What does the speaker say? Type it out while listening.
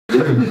Hey,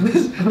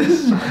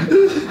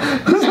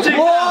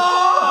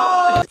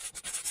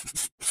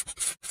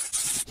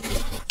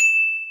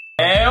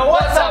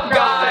 what's up,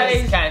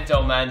 guys?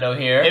 Cantomando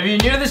here. If you're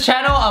new to this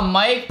channel, I'm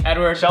Mike,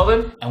 Edward,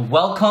 Sheldon, and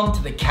welcome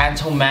to the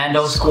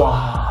Cantomando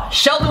Squad.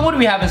 Sheldon, what do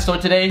we have in store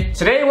today?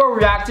 Today we're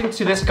reacting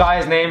to this guy.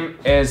 His name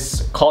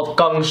is called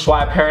Geng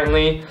Shuai,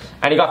 apparently,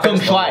 and he got Geng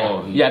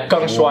Shuai. Yeah,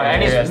 Geng Shuai,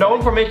 and he's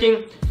known for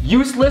making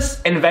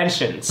useless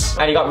inventions.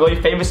 And he got really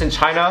famous in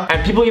China,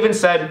 and people even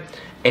said,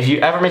 if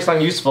you ever make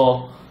something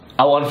useful,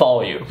 I will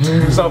unfollow you.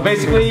 So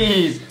basically,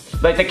 he's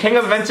like the king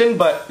of invention,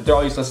 but they're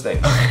all useless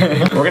things.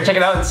 We're gonna check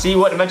it out and see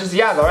what inventions he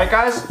has, alright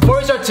guys? Before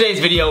we start today's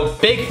video,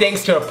 big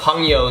thanks to our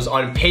Pangyo's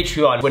on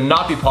Patreon. Would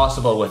not be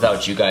possible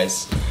without you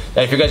guys.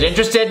 Now, if you guys are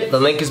interested, the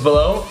link is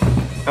below.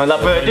 And without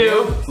further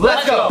ado,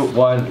 let's go!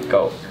 1,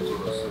 go.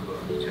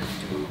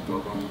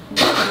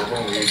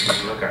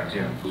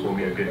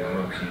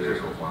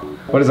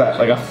 What is that?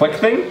 Like a flick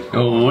thing?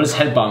 Oh, what does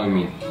headbanging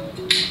mean?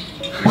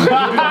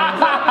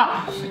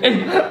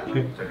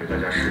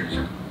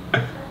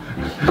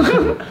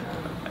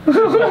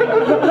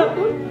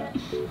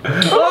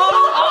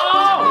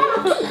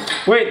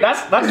 Wait,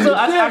 that's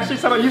actually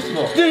somewhat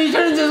useful. Dude, he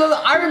turned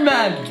into Iron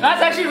Man.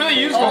 That's actually really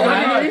useful. Oh,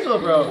 that's really useful,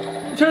 bro.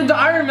 He turned into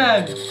Iron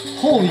Man.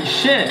 Holy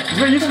shit. It's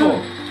very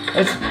useful.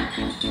 It's.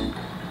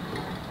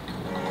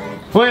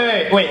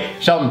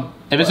 Wait, Sheldon.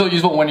 If it's so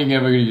useful, when are you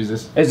ever gonna use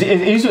this? It's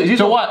useful.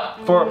 So what?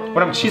 For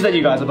when I'm cheesing at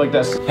you guys, I'm like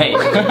this. Hey.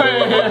 Look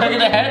at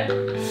the head.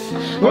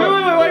 Wait,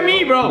 why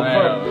me, bro?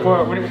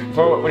 For when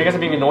you guys are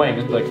being annoying,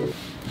 just like.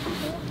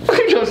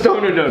 Just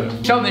don't.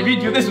 Sheldon, if you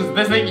do this with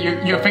this thing,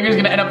 your finger's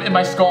gonna end up in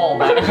my skull,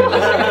 man.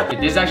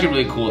 This is actually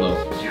really cool, though.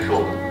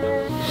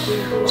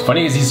 It's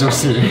funny because he's so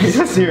serious. He's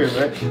so serious,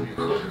 right?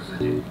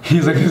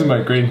 He's like, this is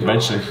my great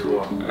invention.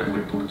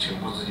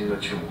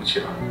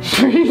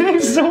 Breathing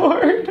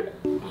sword.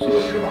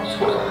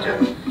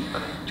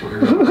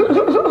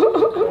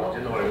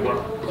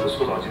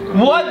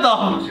 What the?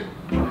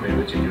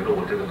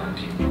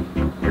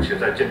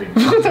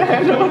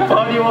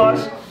 Body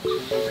wash.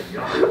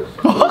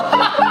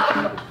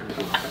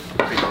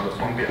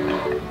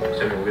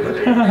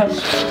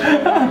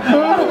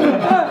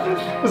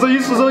 So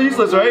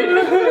useless, right?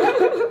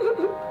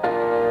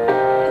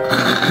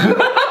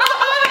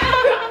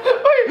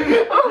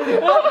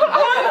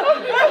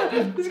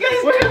 This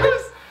guy's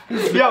gross.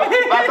 Yo, I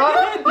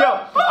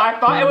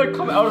thought it would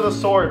come out of the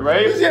sword,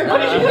 right? He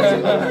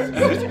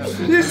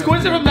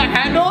squirts it from the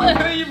handle and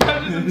then he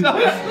punches himself.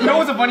 You know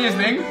what's the funniest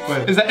thing?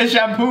 Is that it's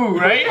shampoo,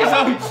 right?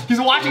 So he's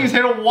washing his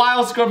hair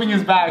while scrubbing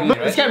his back.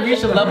 This guy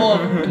reached the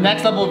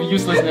next level of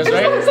uselessness,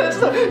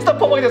 right? Stop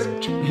pulling this.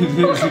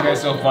 This guy's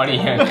so funny.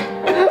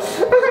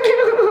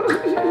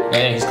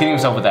 Yeah, he's cleaning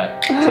himself with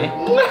that. See?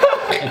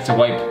 It's a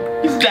wipe.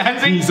 He's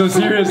dancing. He's so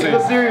serious. He's so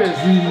serious.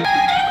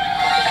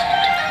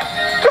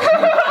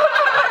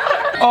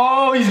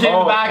 Oh, he's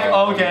getting back.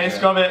 Oh, okay,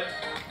 scrub it.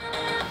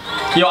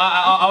 Yo,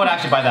 I would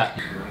actually buy that.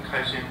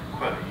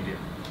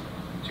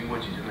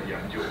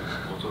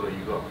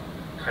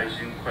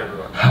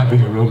 Happy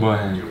robot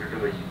hand.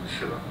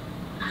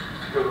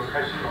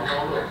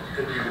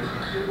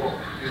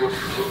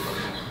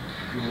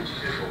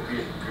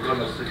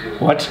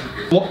 What?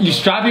 You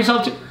strap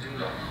yourself to?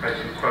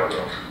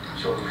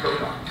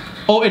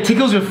 Oh, it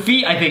tickles your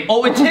feet, I think.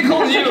 Oh, it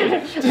tickles you.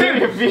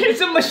 Dude, it's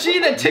a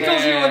machine that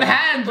tickles you with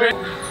hands, right?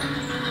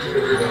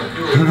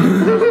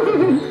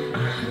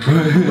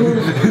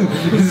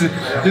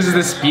 This is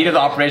the speed of the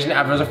operation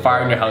after there's a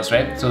fire in your house,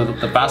 right? So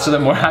the faster, the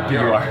more happy you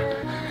are.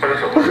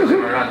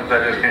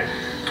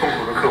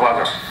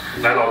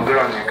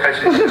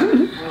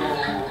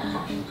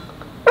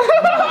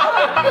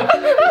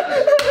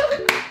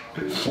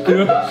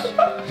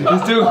 He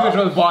still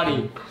controls his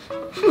body.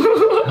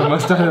 I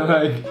must have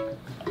like.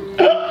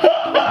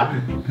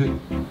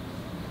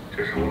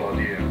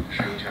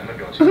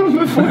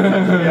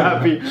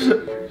 Happy.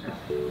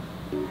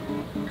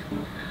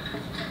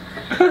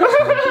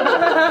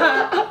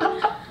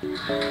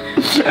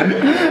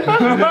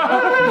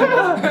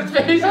 His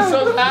face is so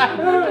sad.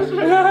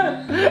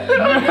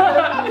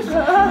 He's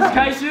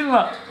开心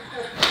了。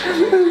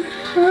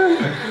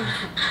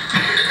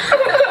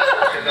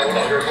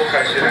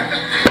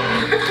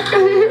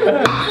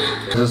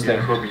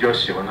说比较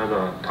喜欢他的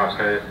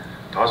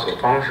打锁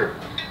方式，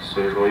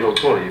所以说又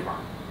做了一把。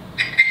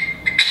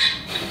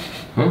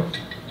Huh?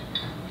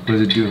 What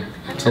does it do?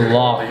 It's a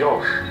lock.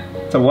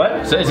 It's a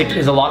what? So it's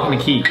a lock and a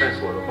key.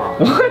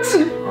 What?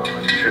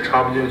 你是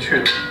插不进去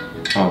的。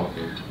哦。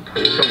它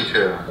的正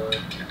确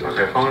打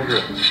开方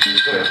式是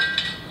这样。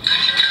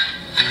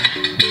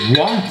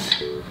What?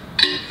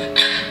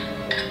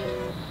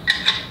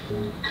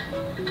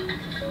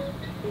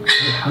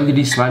 How did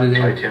he slide it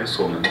in? 白天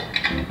锁门，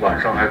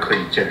晚上还可以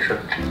健身。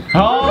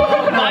Oh,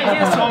 白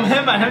天锁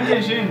门，晚上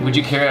健身。 Would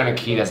you carry on a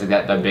key that's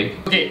like that big?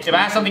 Okay, if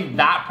I had something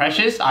that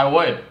precious, I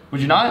would.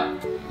 Would you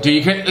not? Dude,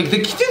 you carry like the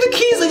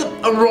key is like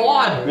a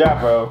rod. Yeah,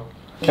 bro.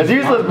 It's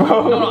useless,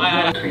 bro. No,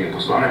 I. 推引不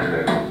算之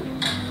类的。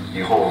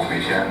以后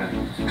每天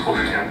抽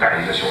时间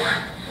改一个小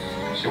时，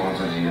希望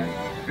自己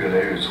越来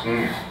越聪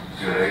明。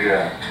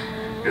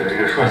越来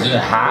越帅气。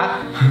哈？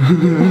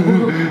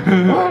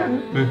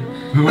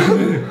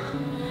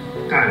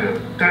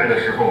盖的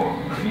时候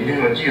一定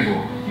要记住，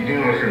一定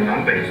要是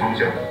南北方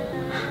向。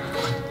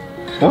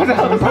 What the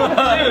hell is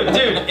that?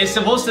 Dude, it's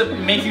supposed to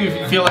make you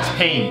feel less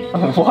pain.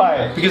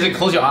 Why? Because it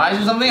close your eyes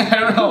or something? I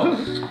don't know.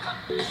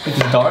 It's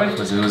dark.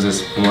 Was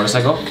this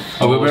motorcycle?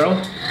 A wheelbarrow?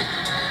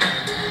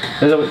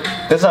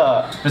 There's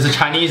a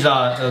Chinese,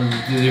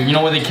 you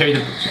know when they carry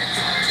the...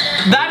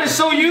 That is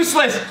so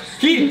useless!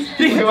 He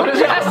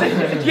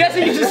has to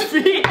use his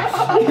feet! He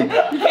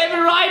can't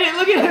even ride it,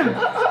 look at him!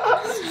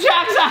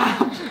 Jack's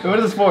out! What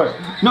is this for?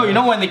 No, you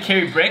know when they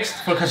carry bricks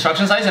for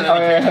construction sites and then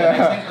they carry the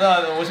next thing?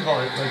 What's it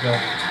called?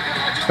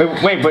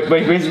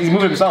 Wait, he's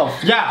moving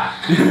himself. Yeah!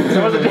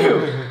 So what does it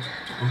do?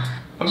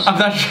 I'm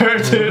not sure,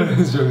 dude.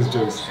 It's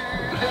jokes.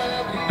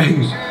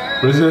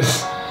 What is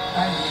this?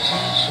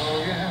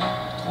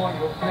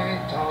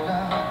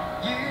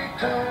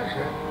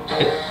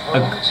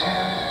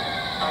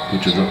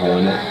 Which is a hole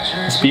in it.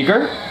 A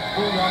speaker?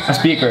 A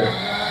speaker.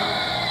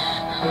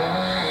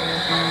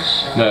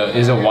 No,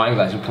 it's a wine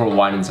glass. You pour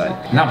wine inside.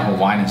 Not put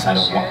wine inside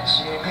of wine.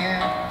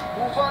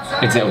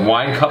 It's a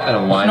wine cup and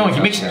a wine. No, he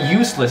cup. makes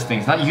useless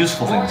things, not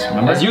useful things,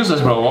 remember? That's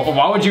useless, bro.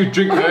 Why would you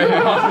drink?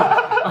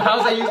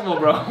 How's that useful,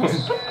 bro?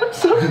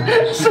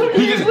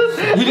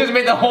 he just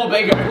made the hole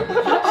bigger.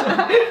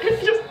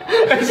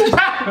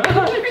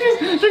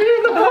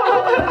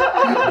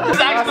 It's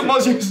actually the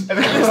most useless.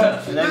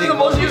 This is the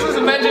most useless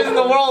inventions in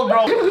the world,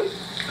 bro.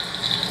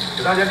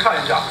 给大家看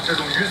一下这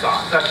种雨伞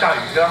在下雨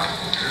天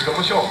是什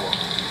么效果。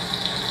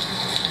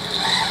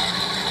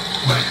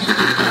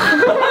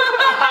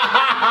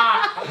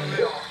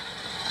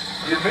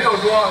也没有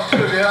说特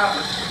别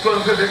做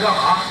的特别干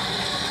嘛，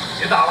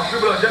也打了湿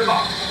不了肩膀。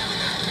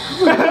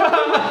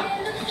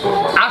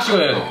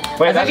 Actually,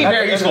 it's actually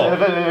very useful.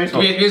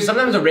 Because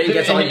sometimes the rain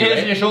gets on you,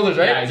 right? Your shoulders,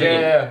 right?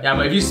 Yeah,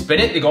 but if you spin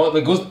it, it goes.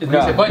 It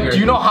makes it bigger. Do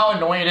you know how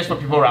annoying it is for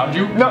people around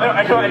you? No,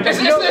 I know. It's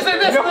this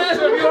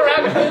for people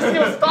around you. It's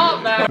gonna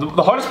stop, man.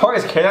 The hardest part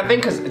is carrying that thing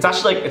because it's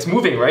actually like it's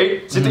moving,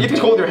 right? So you have to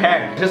hold your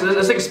hand because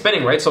it's like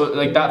spinning, right? So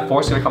like that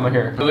force is gonna come in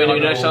here. Wait,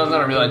 no, Sean's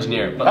not a real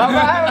engineer. But I'm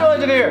not a real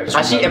engineer.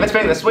 Actually, if it's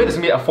spinning this way, there's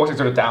gonna be a force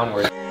sort of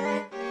downward.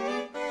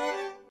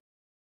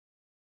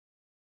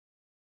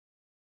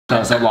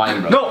 no, stop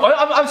lying, bro. No,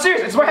 I'm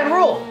serious. It's right hand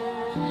rule.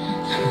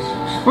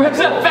 It's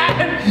a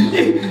fan.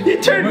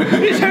 You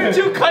turned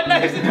two cut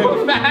knives into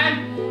a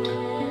fan.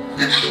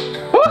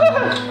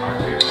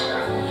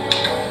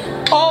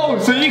 Oh,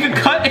 so you can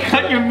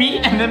cut your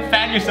meat and then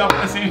fan yourself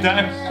at the same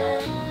time.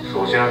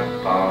 首先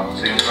把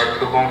自行车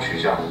车筐取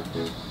下，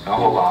然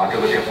后把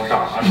这个电风扇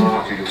安装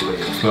上去就可以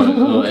了。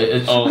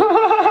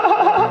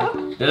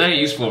They're not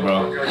useful,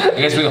 bro.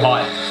 It gets really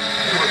hot.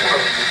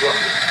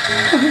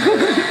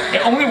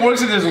 It only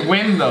works if there's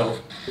wind, though.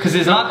 Because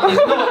it's not. It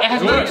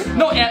has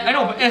no. I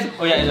know, but it has,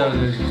 oh yeah, it does.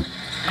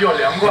 比较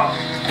凉快。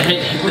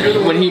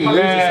 When he moves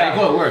the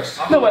cycle, it works.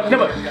 No, but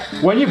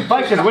when you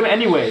bike, there's wind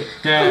anyway.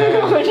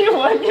 Yeah. when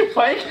you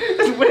bike,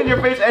 there's wind in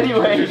your face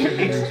anyway.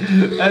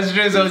 That's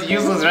true. So it's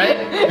useless, right?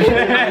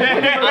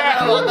 I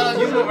thought it was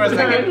useful for a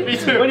second. Me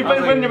too. When you bike,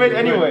 there's wind in your face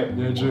anyway.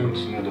 Yeah, true.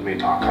 新的都被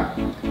打开，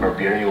而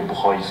别人又不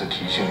好意思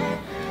提醒你，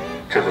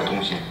这个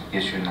东西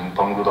也许能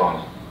帮助到你。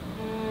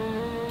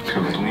这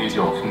个东西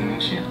叫风鸣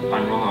器，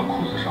安装到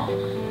裤子上，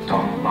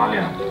当拉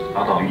链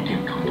拉到一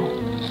定程度，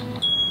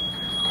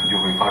它就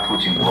会发出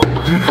警报。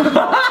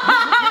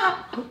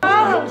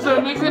So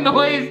it makes a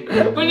noise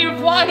when your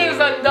fly is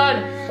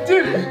undone.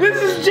 Dude,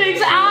 this is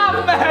Jake's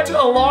app, man. It's an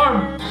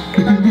alarm.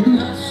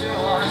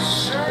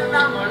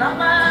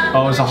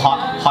 Oh, it's a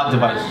hot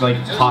device, like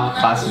hot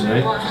classes,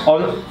 right? Oh,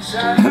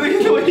 Look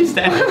at the way he's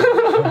standing.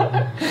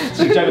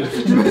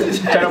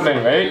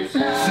 gentlemen, right?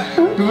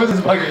 Who was this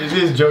fucking? You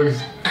see his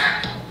jokes.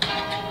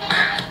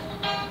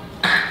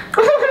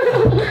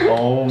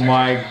 Oh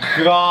my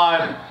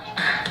god.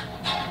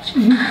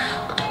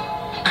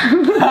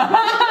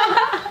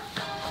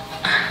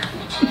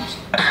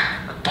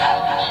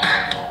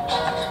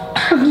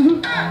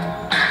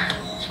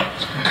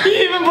 He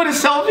even put a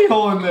selfie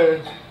hole in there.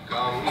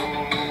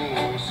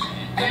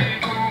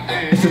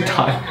 It's a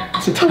tie.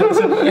 It's a tie.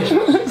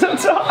 It's a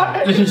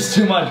tie. It's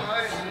too much.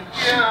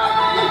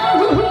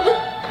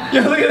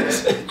 Yeah, look at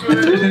this. It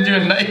turns into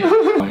a knife.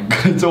 Oh my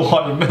god, it's a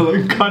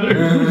watermelon cutter.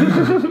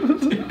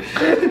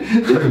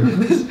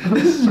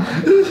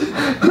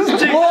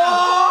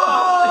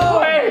 Whoa!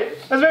 Wait,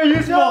 that's very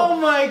useful. Oh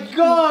my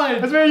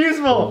god. That's very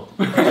useful.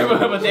 But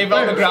they fell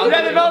on the ground.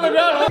 Yeah, they fell on the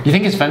ground. You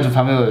think his friends were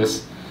familiar with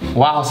this?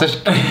 Wow, such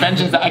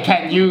inventions that I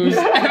can't use.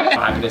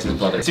 I'm this his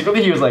brother.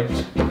 Secretly, he was like,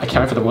 I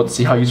can't wait for the world to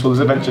see how useful this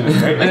invention is,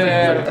 right?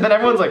 And then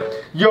everyone's like,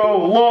 yo,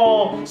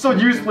 lol, so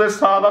useless,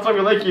 huh? That's why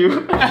we like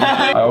you.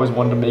 I always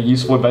wanted to make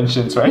useful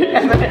inventions, right?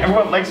 And then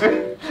everyone likes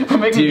it for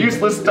making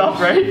useless stuff,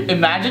 right?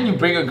 Imagine you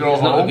bring a girl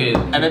home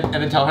and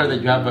then tell her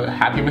that you have a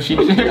happy machine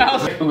in your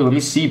house. Ooh, let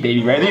me see,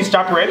 baby, right? Then you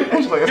strap her in,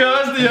 and she's like,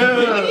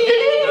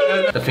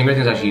 The finger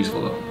thing's actually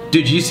useful though.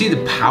 Dude, do you see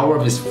the power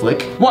of his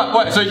flick?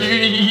 What? So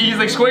he's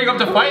like squaring up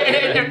to fight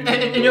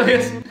and you're like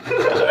this.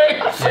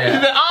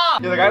 Yeah. Ah!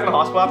 stop. Yeah, the guy's in the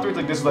hospital afterwards,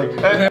 like this is like,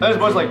 and his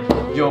boy's like,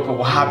 yo, but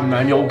what happened,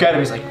 man? Yo, get him.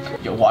 He's like,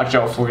 yo, watch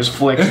out for his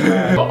flicks,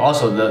 man. But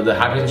also, the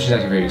happiness machine is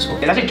actually very useful.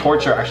 It's actually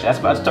torture,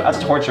 actually.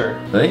 That's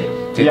torture. Really?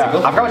 Yeah,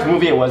 I forgot which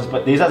movie it was,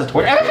 but these as a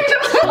torture.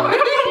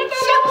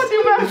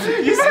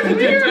 You said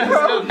weird,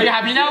 bro. Are you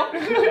happy now?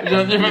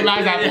 You're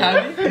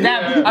happy?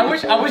 Damn, I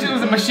wish it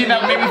was a machine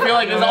that made me feel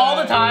like this all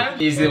the time.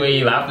 You see the way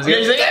he laughs? Yeah,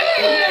 he's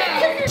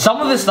like, some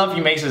of the stuff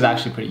he makes is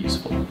actually pretty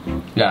useful.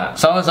 Yeah.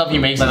 Some of the stuff he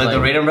makes But is like, like,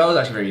 the rain umbrella is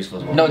actually very useful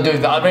as well. no,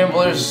 dude, the rain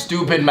umbrella is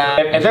stupid,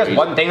 man. If there's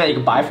one thing that you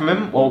could buy from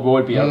him, what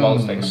would it be out of all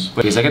those things?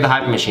 But he's like at the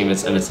hype machine,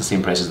 if it's the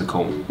same price as the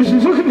comb.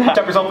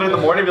 Strap yourself in the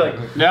morning and be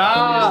like,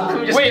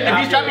 Yeah. Just Wait, get if you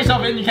out. strap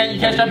yourself in, you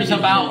can't strap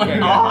yourself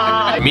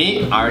out.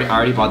 Me, I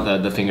already bought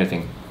the finger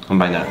thing. I'm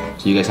buying that.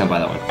 So you guys can't buy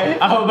that one.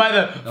 I will buy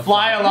the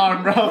fly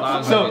alarm,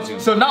 bro.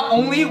 So not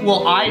only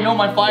will I know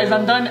my fly is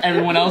undone,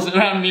 everyone else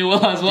around me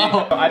will as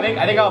well. I think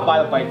I'll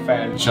buy the bike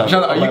fan. Shut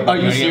up. Are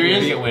you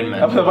serious? Get win,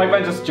 man. The bike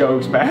fan just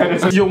jokes, man.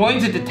 It's You're willing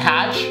to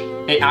detach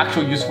an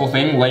actual useful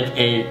thing like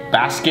a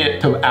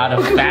basket to add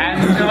a fan?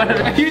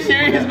 Are you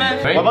serious,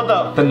 man? What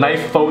about the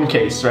knife phone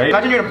case, right?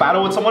 Imagine you're in a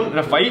battle with someone in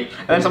a fight,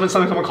 and then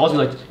someone calls you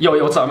like, yo,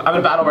 what's up? I'm in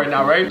a battle right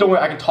now, right? Don't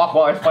worry, I can talk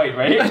while I fight,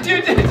 right?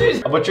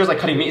 dude. A butcher's like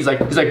cutting meat. He's like,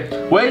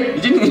 wait,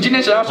 你今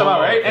天想要什么,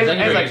 right? And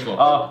he's like,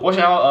 我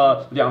想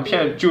要2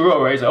片猪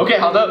肉, right? He's like, okay,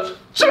 好的.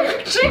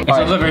 It's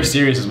also very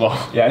serious as well.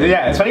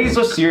 Yeah, it's funny he's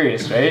so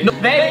serious, right?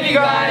 Thank you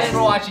guys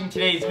for watching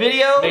today's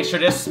video. Make sure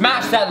to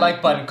smash that like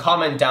button,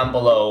 comment down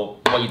below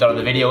what you thought of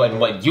the video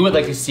and what you would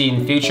like to see in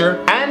the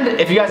future. And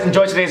if you guys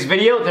enjoyed today's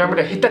video, then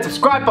remember to hit that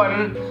subscribe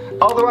button.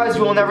 Otherwise,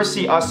 you will never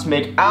see us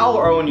make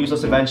our own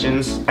useless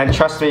inventions. And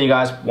trust me, you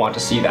guys want to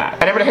see that.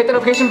 And remember to hit the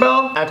notification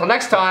bell. And until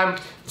next time,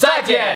 再见.